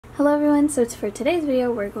Hello everyone, so for today's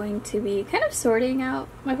video we're going to be kind of sorting out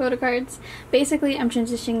my photo cards. Basically I'm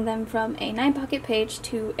transitioning them from a 9-pocket page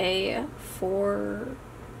to a 4-pocket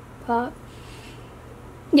page,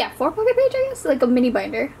 I guess, like a mini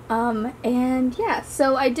binder. And yeah,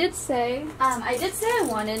 so I did say I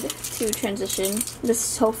wanted to transition. This is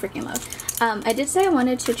so freaking loud. I did say I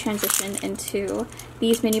wanted to transition into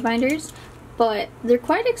these mini binders, but they're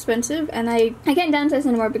quite expensive and I can't downsize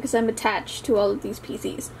anymore because I'm attached to all of these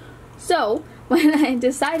PCs. So when I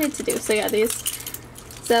decided to do, these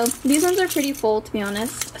ones are pretty full, to be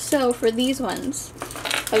honest. So for these ones,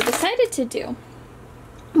 what I decided to do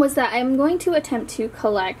was that I'm going to attempt to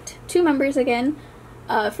collect 2 members again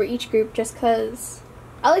for each group, just because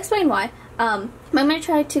I'll explain why. I'm going to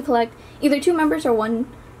try to collect either 2 members or 1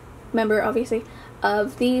 member, obviously,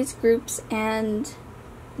 of these groups, and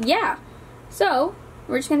yeah. So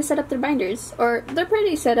we're just going to set up their binders, or they're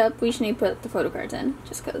pretty set up. We just need to put the photo cards in,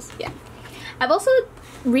 just because, yeah. I've also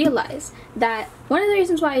realized that one of the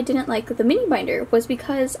reasons why I didn't like the mini binder was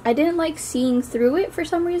because I didn't like seeing through it for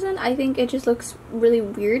some reason. I think it just looks really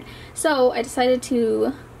weird. So I decided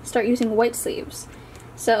to start using white sleeves.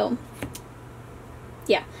 So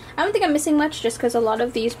yeah, I don't think I'm missing much just because a lot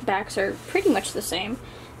of these backs are pretty much the same.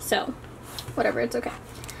 So whatever, it's okay.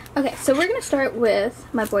 Okay, so we're going to start with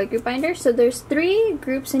my boy group binder. So there's 3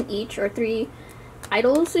 groups in each, or 3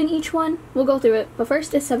 idols in each one. We'll go through it, but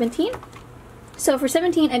first is 17. So for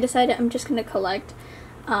 17, I decided I'm just going to collect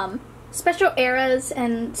special eras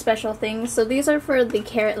and special things. So these are for the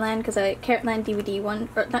Carrotland, because Carrotland DVD one,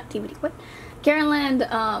 or not DVD, what? Carrotland,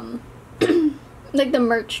 like the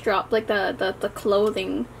merch drop, like the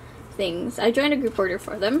clothing things. I joined a group order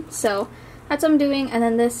for them, so that's what I'm doing. And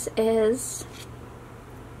then this is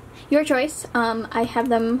your choice. I have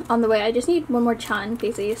them on the way. I just need one more Chan,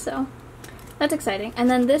 basically, so that's exciting. And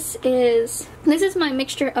then this is my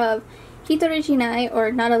mixture of Hitorijinai,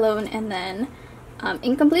 or Not Alone, and then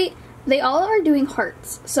Incomplete. They all are doing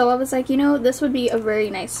hearts, so I was like, you know, this would be a very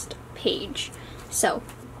nice page. So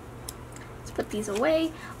let's put these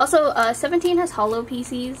away. Also, 17 has hollow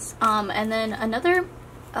PCs, and then another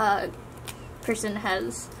person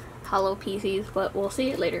has hollow PCs, but we'll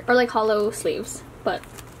see it later. Or like hollow sleeves, but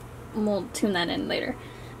we'll tune that in later.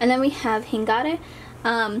 And then we have Hingare.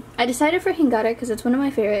 I decided for Hingare because it's one of my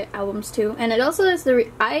favorite albums too, and it also is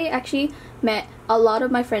I actually met a lot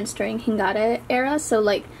of my friends during Hingare era, so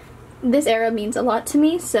like this era means a lot to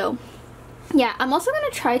me. So yeah, I'm also gonna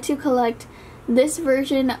try to collect this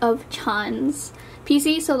version of Chan's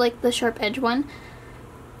PC, so like the sharp edge one.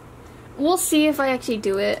 We'll see if I actually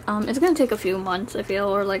do it. It's gonna take a few months, I feel,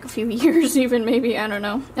 or like a few years even, maybe, I don't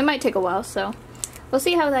know. It might take a while, so we'll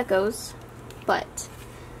see how that goes. But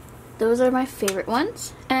those are my favorite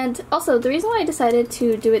ones. And also, the reason why I decided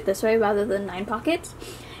to do it this way rather than 9 pockets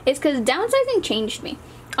is because downsizing changed me.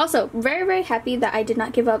 Also, very, very happy that I did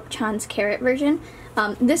not give up Chan's carrot version.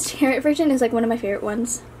 This carrot version is like one of my favorite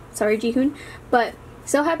ones. Sorry, Jihoon. But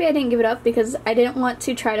so happy I didn't give it up because I didn't want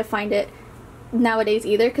to try to find it nowadays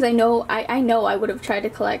either, because I know I would have tried to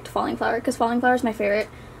collect Falling Flower, because Falling Flower is my favorite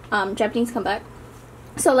Japanese comeback.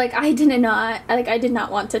 So like I did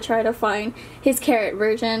not want to try to find his carrot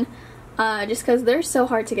version, just because they're so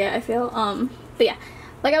hard to get, I feel. But yeah,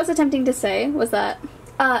 like I was attempting to say was that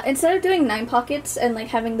instead of doing 9 pockets and like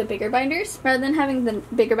having the bigger binders, rather than having the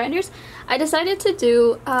bigger binders, I decided to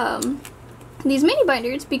do these mini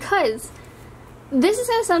binders, because this is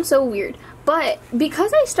gonna sound so weird, but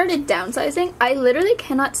because I started downsizing, I literally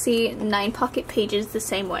cannot see 9-pocket pages the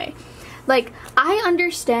same way. Like, I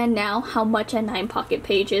understand now how much a 9-pocket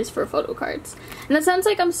page is for photo cards. And that sounds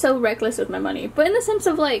like I'm so reckless with my money, but in the sense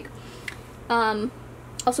of like,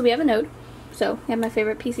 also we have a node, so I have my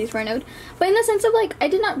favorite PCs for a node. But in the sense of like, I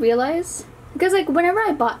did not realize, because like whenever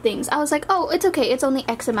I bought things, I was like, oh, it's okay, it's only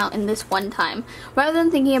X amount in this one time, rather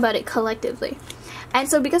than thinking about it collectively. And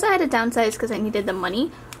so because I had to downsize because I needed the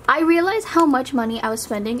money, I realized how much money I was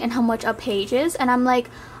spending and how much a page is, and I'm like,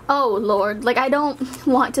 oh lord, like I don't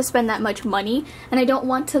want to spend that much money, and I don't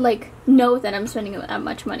want to like know that I'm spending that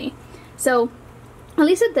much money. So at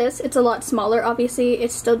least with this, it's a lot smaller. Obviously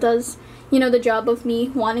it still does, you know, the job of me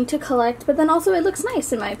wanting to collect, but then also it looks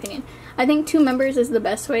nice in my opinion. I think 2 members is the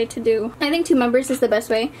best way to do,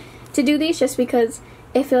 these, just because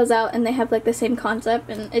it fills out and they have like the same concept,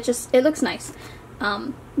 and it looks nice.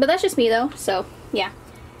 But that's just me though, so yeah.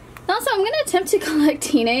 Also, I'm going to attempt to collect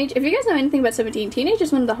Teenage. If you guys know anything about 17, Teenage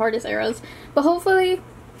is one of the hardest eras, but hopefully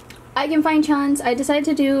I can find Chan's. I decided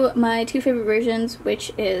to do my 2 favorite versions,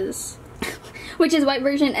 which is white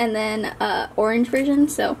version and then orange version,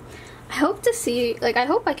 so I hope to see, like, I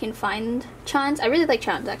hope I can find Chan's. I really like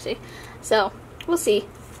Chan's, actually, so we'll see.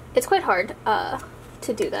 it's quite hard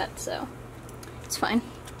to do that, so it's fine.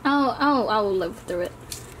 I'll live through it.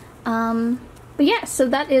 But yeah, so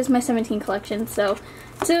that is my 17 collection. So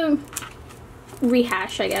to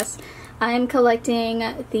rehash, I guess, I'm collecting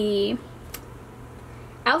the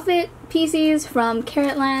outfit PCs from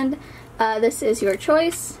Carrotland. This is your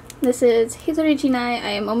choice. This is Hitori Jinai.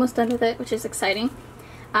 I am almost done with it, which is exciting.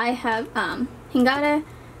 I have Hingare,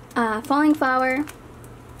 Falling Flower,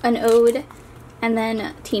 an Ode, and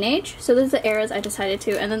then Teenage. So those are the eras I decided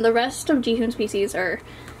to. And then the rest of Jihoon's PCs are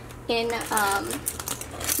in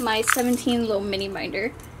my 17 little mini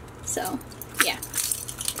binder. So yeah.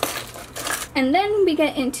 And then we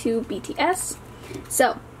get into BTS.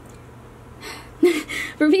 So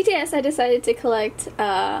for BTS, I decided to collect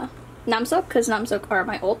Namseok, because Namseok are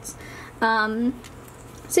my ults.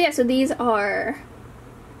 So yeah, so these are...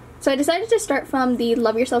 So I decided to start from the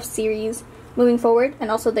Love Yourself series moving forward,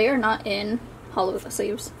 and also they are not in hollow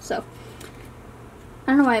sleeves, so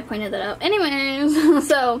I don't know why I pointed that out. Anyways,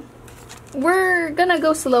 so we're gonna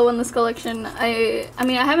go slow on this collection. I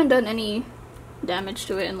mean, I haven't done any damage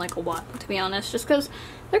to it in like a while, to be honest, just because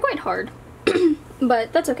they're quite hard.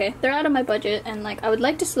 But that's okay. They're out of my budget, and like I would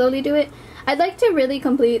like to slowly do it. I'd like to really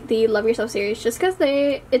complete the Love Yourself series just because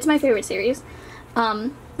it's my favorite series.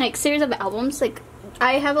 Like series of albums. Like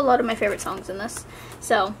I have a lot of my favorite songs in this.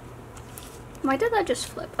 So why did that just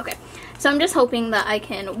flip? Okay. So I'm just hoping that I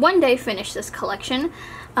can one day finish this collection.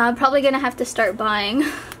 Probably gonna have to start buying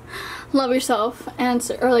Love Yourself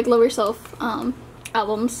or like Love Yourself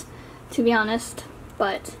albums, to be honest.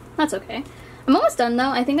 But that's okay. I'm almost done though.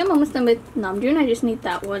 I think I'm almost done with Namjoon. I just need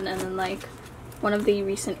that one and then like one of the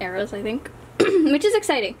recent eras, I think. Which is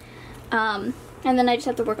exciting. And then I just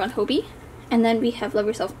have to work on Hobie. And then we have Love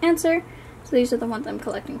Yourself Answer. So these are the ones I'm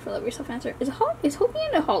collecting for Love Yourself Answer. Is Hobie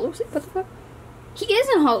in a hollow safe? What the fuck? He is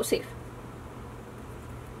in a hollow safe.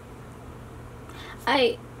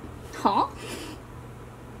 Huh?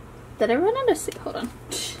 Did I run out of safe? Hold on.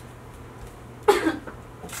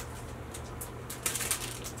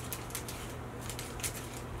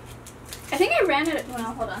 I think I ran out of,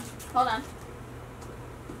 well, hold on. Hold on.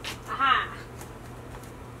 Aha!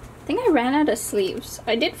 I think I ran out of sleeves.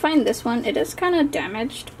 I did find this one. It is kind of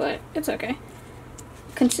damaged, but it's okay.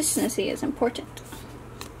 Consistency is important.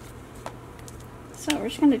 So we're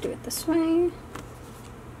just gonna do it this way.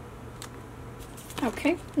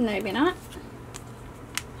 Okay, maybe not.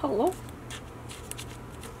 Hello?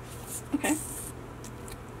 Okay.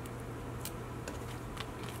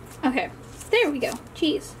 Okay, there we go.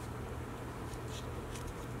 Jeez.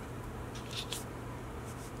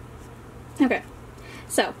 Okay,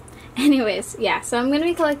 so anyways, yeah, so I'm gonna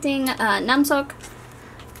be collecting Namseok.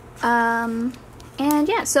 And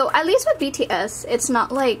yeah, so at least with BTS, it's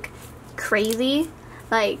not like crazy.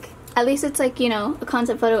 Like, at least it's like, you know, a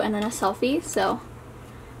concept photo and then a selfie, so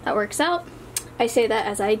that works out. I say that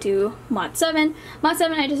as I do Mod 7. Mod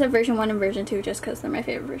 7, I just have version 1 and version 2 just because they're my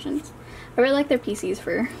favorite versions. I really like their PCs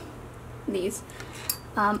for these.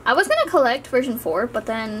 I was gonna collect version 4, but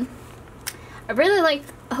then I really like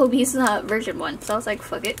Hobie's version 1, so I was like,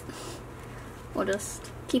 fuck it. We'll just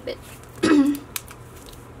keep it. Let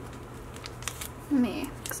me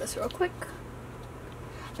fix this real quick.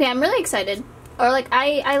 Yeah, I'm really excited. Or like,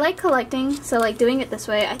 I like collecting, so like doing it this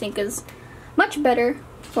way I think is much better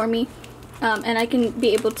for me. And I can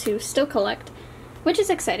be able to still collect, which is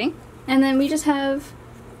exciting. And then we just have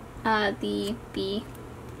the B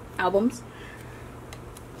albums.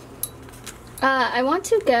 I want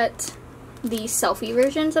to get the selfie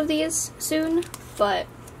versions of these soon, but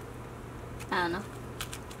I don't know.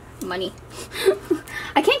 Money.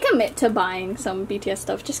 I can't commit to buying some BTS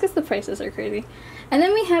stuff just because the prices are crazy. And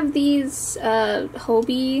then we have these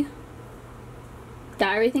Hobie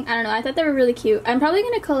diary thing. I don't know, I thought they were really cute. I'm probably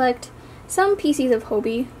going to collect some PCs of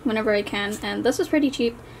Hobie whenever I can, and this was pretty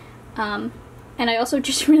cheap. And I also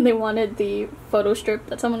just really wanted the photo strip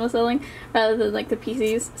that someone was selling rather than like the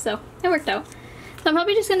PCs, so it worked out. So I'm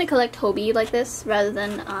probably just going to collect Hobie like this rather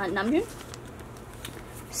than Namjoon.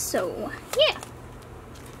 So yeah.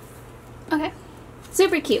 Okay.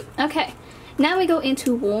 Super cute. Okay. Now we go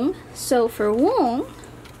into Wong. So for Wong,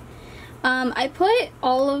 I put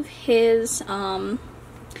all of his album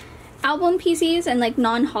PCs and like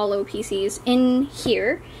non-hollow PCs in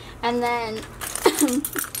here, and then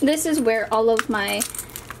this is where all of my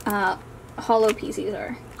hollow PCs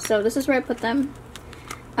are. So this is where I put them.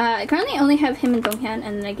 I currently only have him and Donghyun,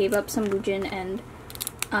 and then I gave up some Woojin and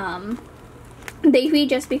Daehui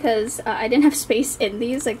just because I didn't have space in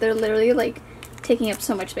these. Like, they're literally like taking up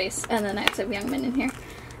so much space, and then I also have Youngmin in here.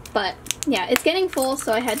 But yeah, it's getting full,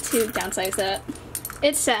 so I had to downsize that.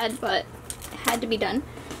 It's sad, but it had to be done.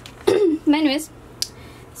 anyways,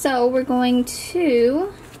 so we're going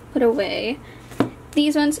to put away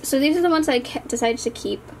these ones. So these are the ones I decided to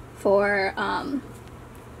keep for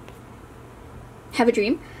Have a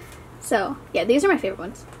Dream. So yeah, these are my favorite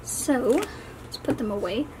ones. So let's put them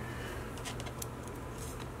away.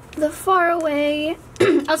 The far away.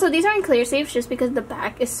 Also, these are in clear safes just because the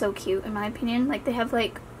back is so cute in my opinion. Like they have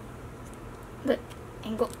like the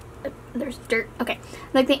angle. There's dirt. Okay,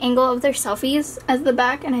 like the angle of their selfies as the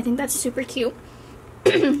back, and I think that's super cute.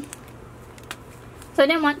 So I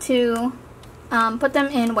didn't want to put them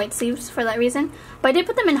in white sleeves for that reason, but I did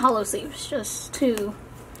put them in hollow sleeves just to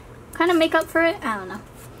kind of make up for it. I don't know.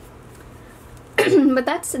 But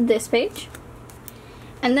that's this page.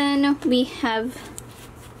 And then we have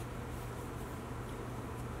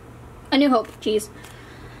A New Hope. Jeez,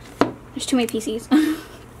 there's too many PCs.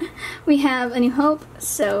 We have A New Hope,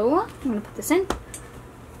 so I'm gonna put this in.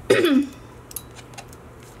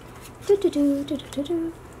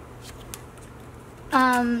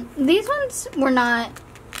 These ones were not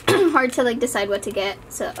hard to like decide what to get,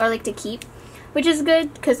 so or like to keep, which is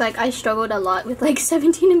good because like I struggled a lot with like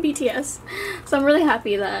 17 and BTS, so I'm really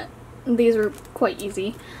happy that these were quite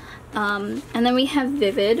easy. And then we have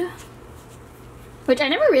Vivid, which I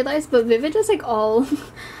never realized, but Vivid is like all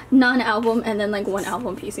non-album and then like one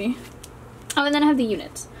album PC. Oh, and then I have the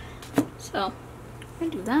units. So I'm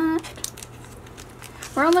gonna do that.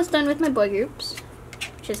 We're almost done with my boy groups,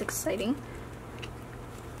 which is exciting.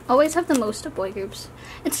 Always have the most of boy groups.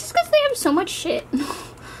 It's just because they have so much shit.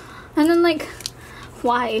 And then like,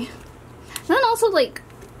 why? And then also like,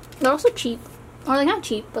 they're also cheap. Or like not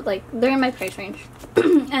cheap, but like they're in my price range.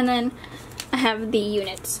 And then I have the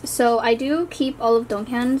units. So I do keep all of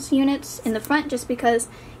Donghyun's units in the front just because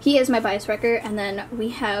he is my bias wrecker, and then we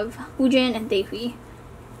have Woojin and Daehui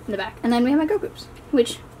in the back. And then we have my girl groups,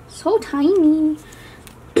 which is so tiny.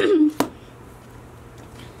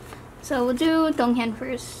 So we'll do Donghyun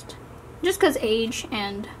first, just because age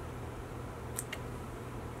and...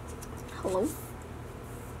 Hello?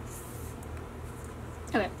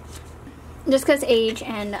 Okay. Just because age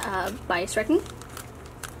and bias wrecking.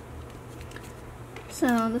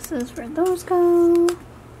 So this is where those go.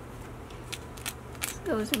 This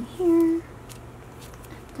goes in here.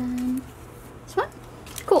 And then this one.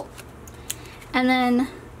 Cool. And then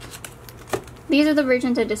these are the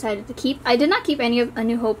versions I decided to keep. I did not keep any of A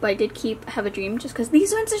New Hope, but I did keep Have a Dream just because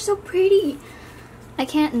these ones are so pretty. I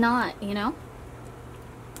can't not, you know?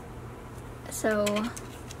 So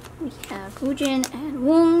we have Woojin and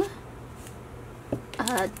Woong.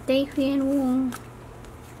 Daehui and Woong.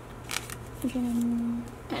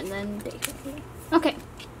 And then Daehui. Okay.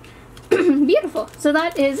 Beautiful. So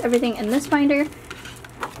that is everything in this binder.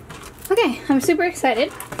 Okay, I'm super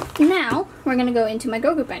excited. Now we're gonna go into my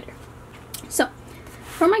girl group binder. So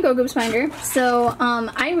for my girl groups binder, so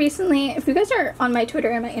I recently, if you guys are on my Twitter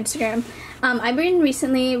and my Instagram, I've been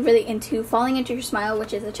recently really into Falling Into Your Smile,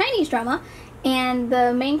 which is a Chinese drama, and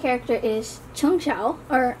the main character is chengxiao,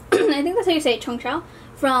 or I think that's how you say it, chengxiao,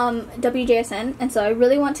 from WJSN, and so I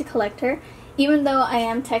really want to collect her, even though I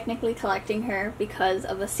am technically collecting her because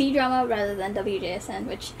of a C drama rather than WJSN,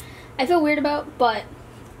 which I feel weird about, but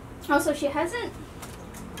also she hasn't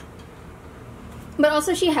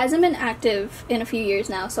been active in a few years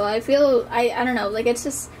now, so I feel, I don't know, like it's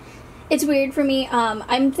just, it's weird for me.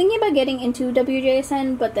 I'm thinking about getting into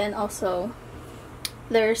WJSN, but then also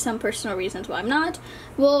there are some personal reasons why I'm not.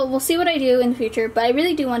 We'll see what I do in the future, but I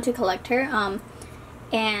really do want to collect her.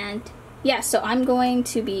 And yeah, so I'm going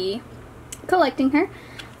to be collecting her.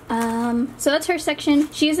 So that's her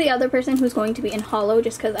section. She's the other person who's going to be in Hollow,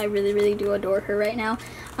 just because I really, really do adore her right now.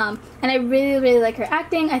 And I really, really like her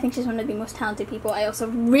acting. I think she's one of the most talented people. I also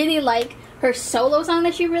really like her solo song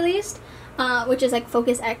that she released, which is like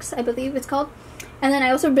Focus X, I believe it's called. And then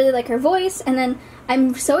I also really like her voice. And then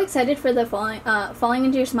I'm so excited for the Falling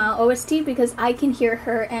Into Your Smile OST because I can hear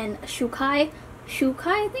her and Shukai,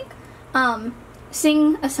 I think,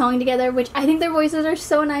 sing a song together, which I think their voices are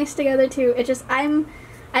so nice together too. It just, I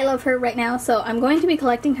love her right now, so I'm going to be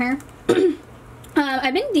collecting her.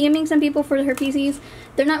 I've been DMing some people for her PCs.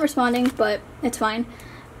 They're not responding, but it's fine.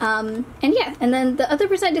 And yeah, and then the other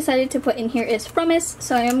person I decided to put in here is Frumis,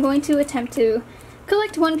 so I am going to attempt to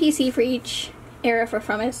collect one PC for each era for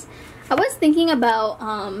Frumis. I was thinking about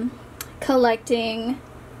collecting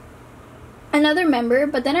another member,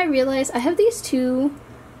 but then I realized I have these two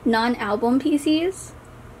non-album PCs,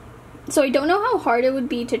 so I don't know how hard it would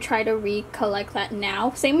be to try to recollect that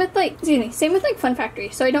now. Same with like, same with like Fun Factory.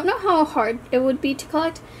 So I don't know how hard it would be to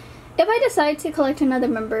collect. If I decide to collect another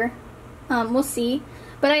member, we'll see.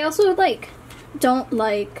 But I also like don't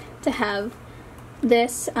like to have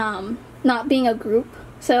this not being a group.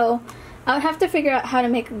 So I would have to figure out how to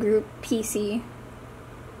make a group PC.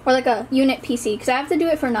 Or like a unit PC, because I have to do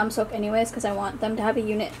it for Namseok anyways, because I want them to have a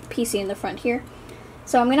unit PC in the front here.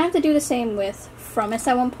 So I'm gonna have to do the same with Fromis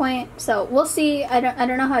at one point. So we'll see. I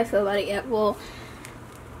don't know how I feel about it yet. Well,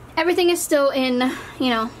 everything is still in, you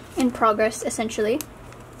know, in progress essentially.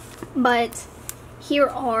 But here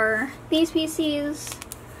are these PCs.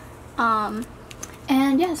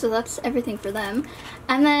 And yeah, so that's everything for them.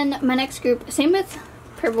 And then my next group, same with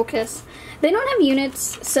Purple Kiss. They don't have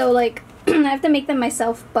units, so like I have to make them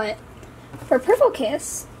myself, but for Purple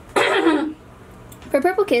Kiss, I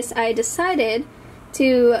decided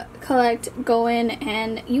to collect Goen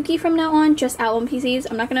and Yuki from now on, just album PCs.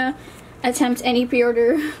 I'm not gonna attempt any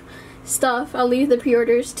pre-order stuff. I'll leave the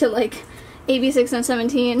pre-orders to like AB6ix and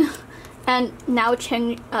 17 and now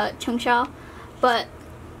chengxiao. But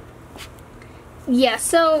yeah,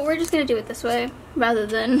 so we're just gonna do it this way rather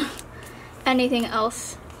than anything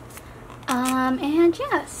else. And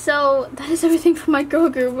yeah, so that is everything for my girl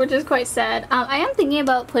group, which is quite sad. I am thinking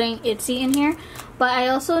about putting ITZY in here, but I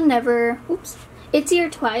also never, ITZY or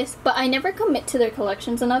Twice, but I never commit to their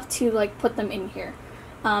collections enough to like put them in here.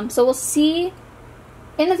 So we'll see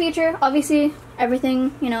in the future. Obviously,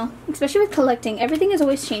 everything, you know, especially with collecting, everything is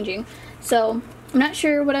always changing. So I'm not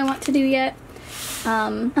sure what I want to do yet.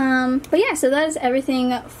 But yeah, so that is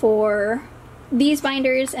everything for these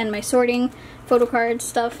binders and my sorting photo card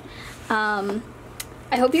stuff.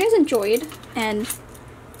 I hope you guys enjoyed, and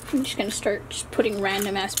I'm just gonna start just putting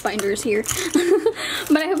random ass binders here.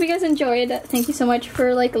 But I hope you guys enjoyed. Thank you so much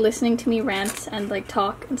for like listening to me rant and like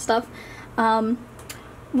talk and stuff.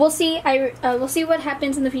 We'll see. We'll see what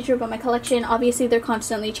happens in the future about my collection. Obviously, they're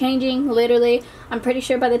constantly changing. Literally, I'm pretty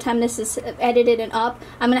sure by the time this is edited and up,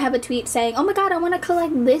 I'm gonna have a tweet saying, "Oh my god, I want to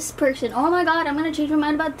collect this person. Oh my god, I'm gonna change my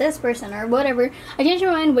mind about this person," or whatever. I change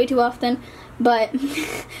my mind way too often. But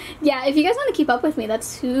yeah, if you guys want to keep up with me, that's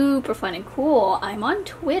super fun and cool. I'm on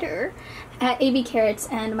Twitter at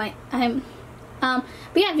ab6ix, and but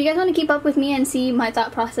yeah, if you guys want to keep up with me and see my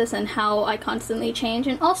thought process and how I constantly change,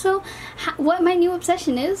 and also what my new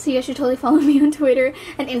obsession is, you guys should totally follow me on Twitter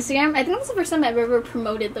and Instagram. I think that's the first time I've ever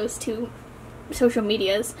promoted those two social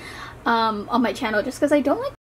medias on my channel, just because I don't like